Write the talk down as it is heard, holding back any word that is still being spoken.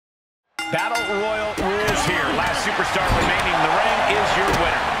Battle Royal rules here. Last superstar remaining in the ring is your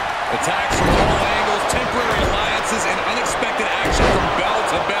winner. Attacks from all angles, temporary alliances, and unexpected action from bell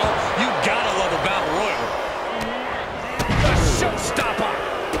to bell. You gotta love a Battle Royal. The showstopper.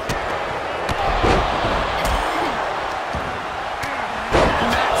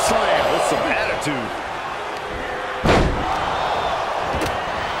 Mat slam with some attitude.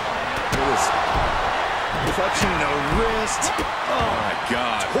 Clutching the wrist. Oh my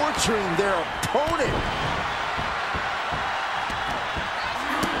God. Torturing their opponent.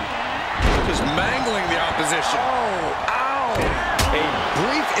 Just mangling the opposition. Oh, ow. A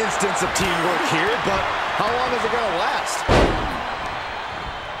brief instance of teamwork here, but how long is it going to last?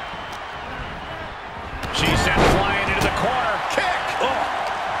 She's sent flying into the corner. Kick. Oh.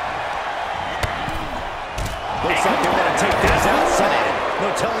 Looks like they're going to take this outside.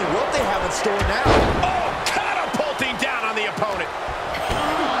 No telling what they have in store now. Oh, catapulting down on the opponent.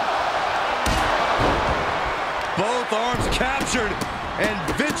 Both arms captured, and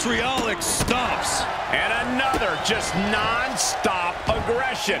vitriolic stops. And another just non-stop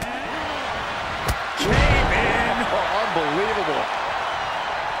aggression. Came in. Oh, unbelievable.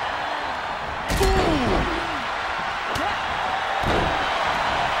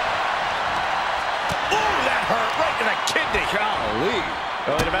 Ooh, that hurt right in the kidney. Golly.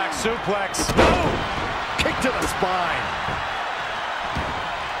 Belly to back suplex. No! Kick to the spine.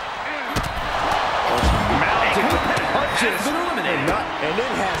 Mounting punches. And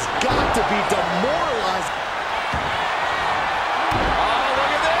it has got to be demoralized. Oh,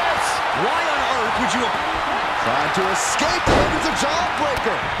 look at this. Why on earth would you... Trying to escape. It's a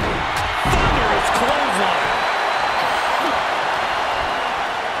jawbreaker. Thunderous clothesline.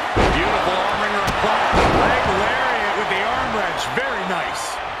 Beautiful arm wringer applied. Leg lariat with the arm wrench. Very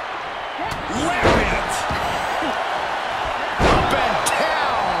nice. Lariat. Up and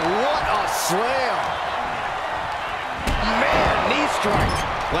down. What a slam. Man, knee strike.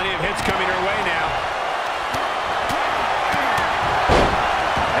 Plenty of hits coming her way now.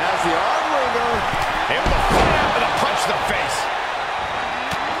 As the arm wringer Able to fight out with a punch to the face.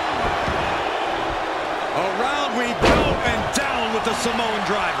 Around we go and down with the Samoan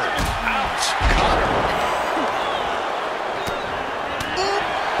driver. Ouch. Cutter.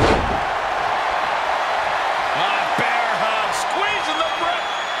 Bear hug. Squeezing the grip.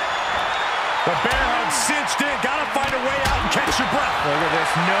 The bear hug cinched in. Gotta find a way out and catch your breath. Look at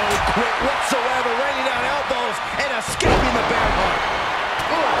this, no quit whatsoever, raining down elbows and escaping the bear hug.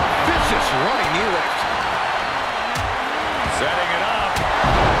 Oh, vicious running knee lift. Setting it up.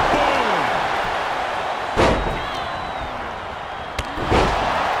 Boom.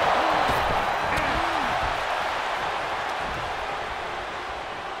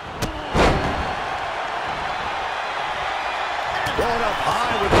 Going up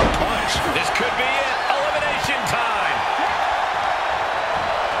high with the punch. This could be it. Elimination time.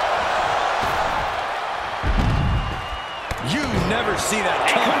 You never see that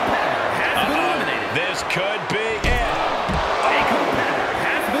coming. This could be it. A competitor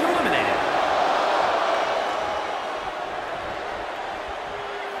has been eliminated.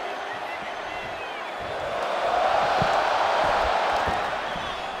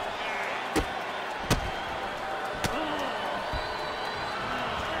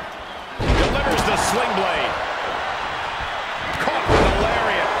 Delivers the sling blade. Caught with a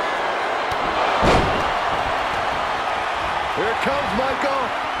lariat. Here it comes, Michael.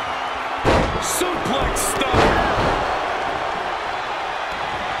 Suplex stunner.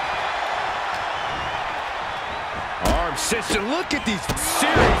 Arm cinched. Look at these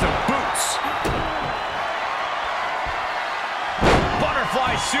series of boots.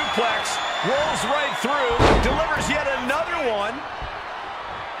 Butterfly suplex. Rolls right through. Delivers yet another one.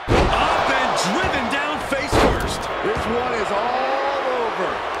 Up and driven down face first. This one is all over.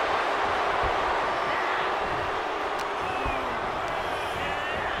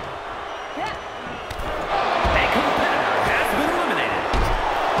 A competitor has been eliminated.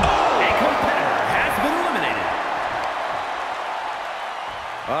 A competitor has been eliminated.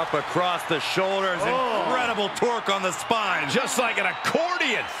 Up across the shoulders, incredible torque on the spine. Just like an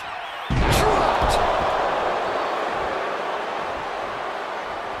accordion. Dropped.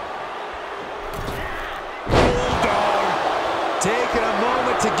 Taking a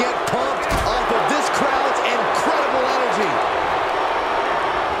moment to get pumped off of this crowd's incredible energy.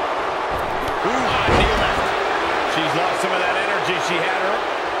 Knee lift. She's lost some of that energy she had her.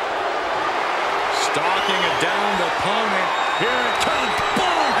 Stalking a downed opponent. Here it comes.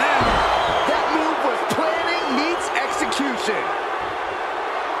 Boom! Hammer. That move was planning meets execution.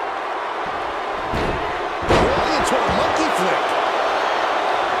 Rolling into a monkey flip.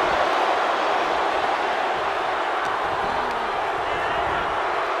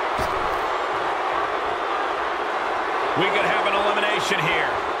 We could have an elimination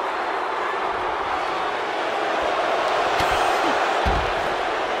here.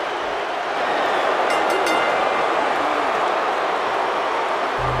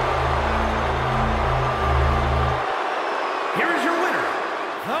 Here is your winner,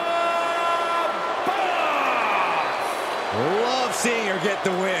 The Boss. Love seeing her get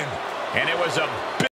the win. And it was a